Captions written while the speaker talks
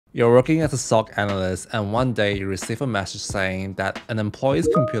You're working as a SOC analyst and one day you receive a message saying that an employee's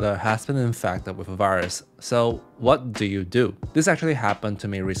computer has been infected with a virus. So what do you do? This actually happened to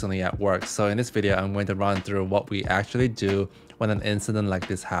me recently at work, so in this video I'm going to run through what we actually do when an incident like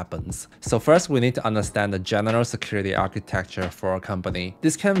this happens. So first, we need to understand the general security architecture for a company.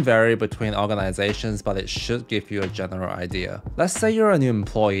 This can vary between organizations, but it should give you a general idea. Let's say you're a new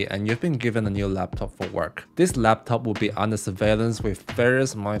employee and you've been given a new laptop for work. This laptop will be under surveillance with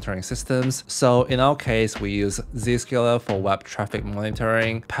various monitoring systems. So in our case, we use Zscaler for web traffic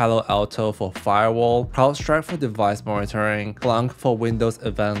monitoring, Palo Alto for firewall, CrowdStrike for device monitoring, Splunk for Windows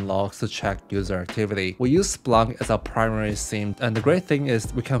event logs to check user activity. We use Splunk as our primary SIEM, and the great thing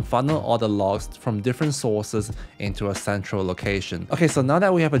is we can funnel all the logs from different sources into a central location. Okay, so now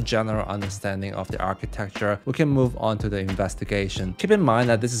that we have a general understanding of the architecture, we can move on to the investigation. Keep in mind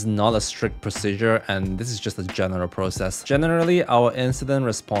that this is not a strict procedure and this is just a general process. Generally, our incident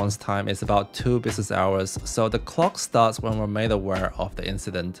response time is about 2 business hours, so the clock starts when we're made aware of the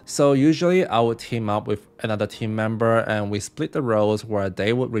incident. So usually I would team up with another team member and we split the roles where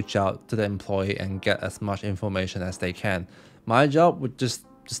they would reach out to the employee and get as much information as they can. My job would just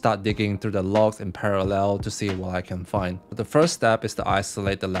start digging through the logs in parallel to see what I can find. But the first step is to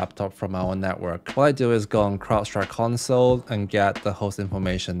isolate the laptop from our network. What I do is go on CrowdStrike console and get the host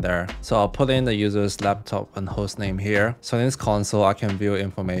information there. So I'll put in the user's laptop and host name here. So in this console, I can view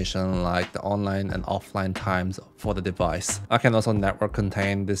information like the online and offline times for the device. I can also network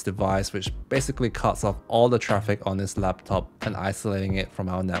contain this device, which basically cuts off all the traffic on this laptop and isolating it from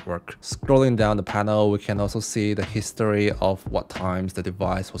our network. Scrolling down the panel, we can also see the history of what times the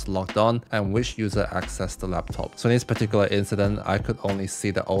device was logged on and which user accessed the laptop. So in this particular incident, I could only see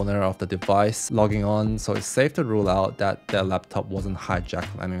the owner of the device logging on, so it's safe to rule out that their laptop wasn't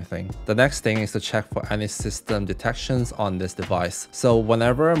hijacked or anything. The next thing is to check for any system detections on this device. So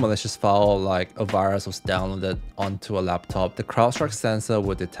whenever a malicious file like a virus was downloaded onto a laptop, the CrowdStrike sensor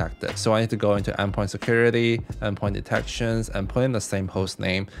would detect it. So I need to go into endpoint security, endpoint detections, and put in the same host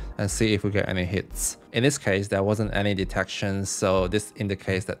name and see if we get any hits. In this case, there wasn't any detection, so this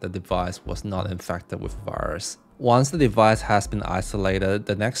indicates that the device was not infected with virus. Once the device has been isolated,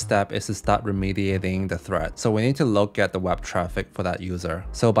 the next step is to start remediating the threat. So we need to look at the web traffic for that user.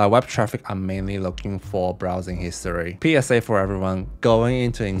 So by web traffic, I'm mainly looking for browsing history. PSA for everyone, going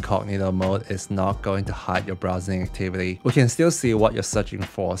into incognito mode is not going to hide your browsing activity. We can still see what you're searching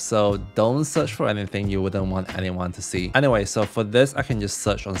for, so don't search for anything you wouldn't want anyone to see. Anyway, so for this, I can just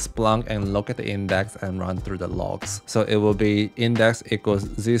search on Splunk and look at the index and run through the logs. So it will be index equals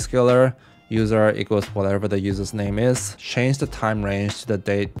Zscaler, user equals whatever the user's name is, change the time range to the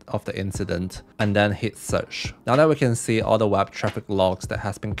date of the incident, and then hit search. Now that we can see all the web traffic logs that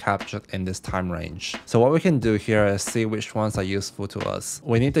has been captured in this time range. So what we can do here is see which ones are useful to us.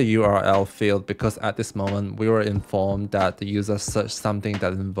 We need the URL field because at this moment we were informed that the user searched something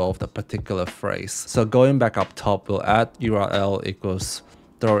that involved a particular phrase. So going back up top, we'll add URL equals,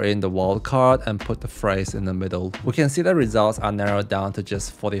 throw in the wildcard and put the phrase in the middle. We can see the results are narrowed down to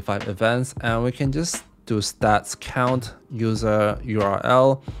just 45 events, and we can just do stats count user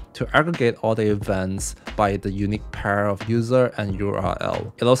URL to aggregate all the events by the unique pair of user and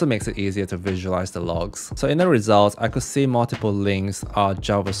URL. It also makes it easier to visualize the logs. So in the results, I could see multiple links are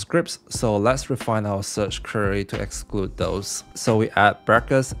JavaScripts, so let's refine our search query to exclude those. So we add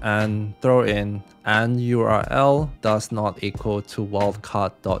brackets and throw in and URL does not equal to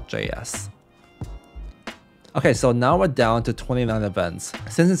wildcard.js. Okay, so now we're down to 29 events.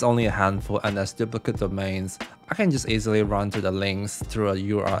 Since it's only a handful and there's duplicate domains, I can just easily run through the links through a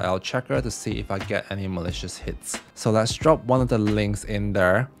URL checker to see if I get any malicious hits. So let's drop one of the links in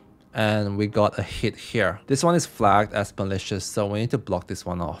there, and we got a hit here. This one is flagged as malicious, so we need to block this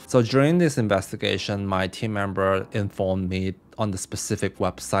one off. So during this investigation, my team member informed me on the specific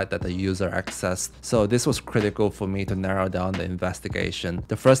website that the user accessed. So this was critical for me to narrow down the investigation.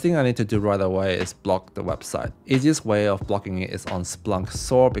 The first thing I need to do right away is block the website. Easiest way of blocking it is on Splunk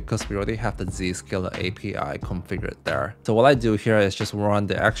SOAR because we already have the Zscaler API configured there. So what I do here is just run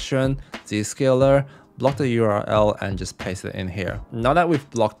the action Zscaler, block the URL and just paste it in here. Now that we've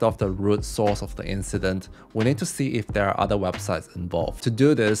blocked off the root source of the incident, we need to see if there are other websites involved. To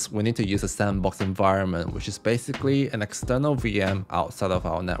do this, we need to use a sandbox environment, which is basically an external VM outside of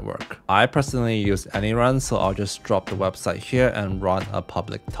our network. I personally use AnyRun, so I'll just drop the website here and run a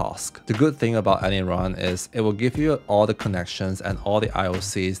public task. The good thing about AnyRun is it will give you all the connections and all the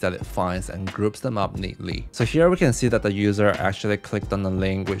IOCs that it finds and groups them up neatly. So here we can see that the user actually clicked on the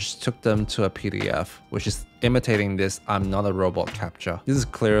link which took them to a PDF, which is imitating this "I'm not a robot" captcha. This is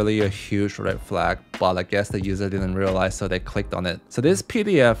clearly a huge red flag, but I guess the user didn't realize, so they clicked on it. So this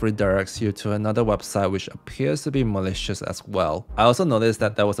PDF redirects you to another website which appears to be malicious as well. I also noticed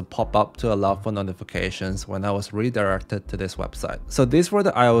that there was a pop-up to allow for notifications when I was redirected to this website. So these were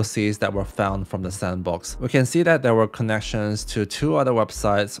the IOCs that were found from the sandbox. We can see that there were connections to 2 other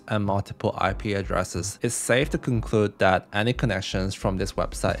websites and multiple IP addresses. It's safe to conclude that any connections from this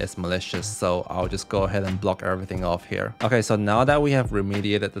website is malicious, so I'll just go ahead and block everything off here. Okay, so now that we have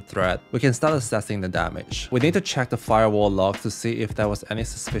remediated the threat, we can start assessing the damage. We need to check the firewall logs to see if there was any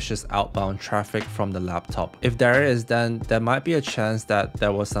suspicious outbound traffic from the laptop. If there is, then there might be a chance that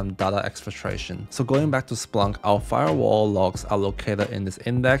there was some data exfiltration. So going back to Splunk, our firewall logs are located in this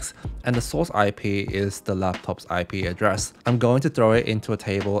index, and the source IP is the laptop's IP address. I'm going to throw it into a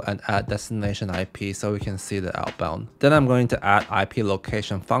table and add destination IP so we can see the outbound. Then I'm going to add IP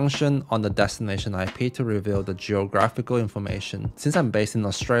location function on the destination IP to reveal the geographical information. Since I'm based in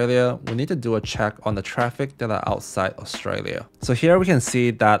Australia, we need to do a check on the traffic that are outside Australia. So here we can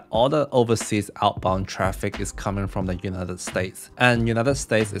see that all the overseas outbound traffic is coming from the United States. And United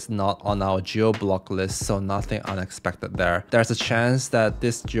States is not on our geo-block list, so nothing unexpected there. There's a chance that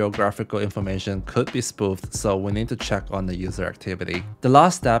this geographical information could be spoofed, so we need to check on the user activity. The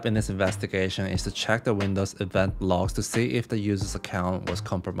last step in this investigation is to check the Windows event logs to see if the user's account was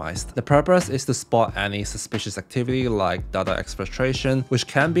compromised. The purpose is to spot any suspicious activity like data exfiltration, which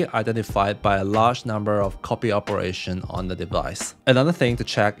can be identified by a large number of copy operation on the device. Another thing to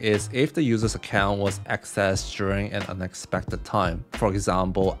check is if the user's account was accessed during an unexpected time, for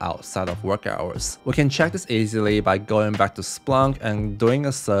example outside of work hours. We can check this easily by going back to Splunk and doing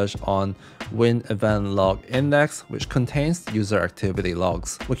a search on Win Event Log Index, which contains user activity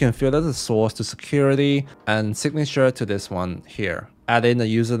logs. We can filter the source to security and signature to this one here. Add in the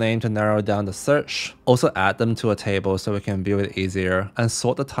username to narrow down the search. Also add them to a table so we can view it easier, and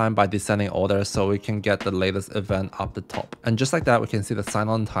sort the time by descending order so we can get the latest event up the top. And just like that, we can see the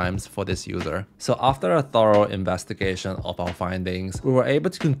sign-on times for this user. So after a thorough investigation of our findings, we were able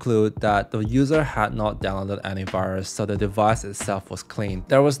to conclude that the user had not downloaded any virus, so the device itself was clean.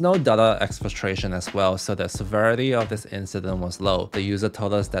 There was no data exfiltration as well, so the severity of this incident was low. The user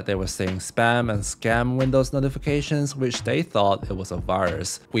told us that they were seeing spam and scam Windows notifications, which they thought it was a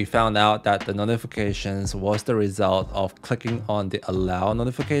virus. We found out that the notifications was the result of clicking on the allow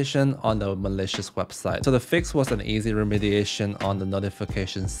notification on the malicious website. So the fix was an easy remediation on the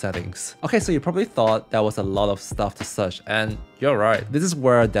notification settings. Okay, so you probably thought that was a lot of stuff to search, and you're right. This is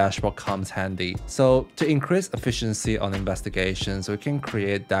where a dashboard comes handy. So to increase efficiency on investigations, we can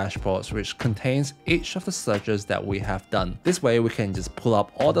create dashboards which contains each of the searches that we have done. This way we can just pull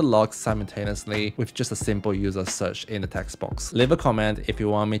up all the logs simultaneously with just a simple user search in the text box. Leave a comment if you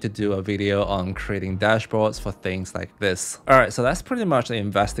want me to do a video on creating dashboards for things like this. Alright, so that's pretty much the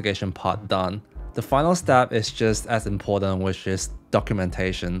investigation part done. The final step is just as important, which is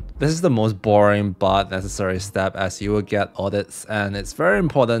documentation. This is the most boring but necessary step, as you will get audits, and it's very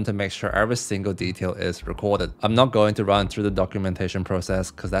important to make sure every single detail is recorded. I'm not going to run through the documentation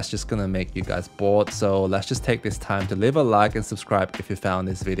process because that's just gonna make you guys bored, so let's just take this time to leave a like and subscribe if you found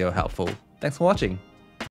this video helpful. Thanks for watching.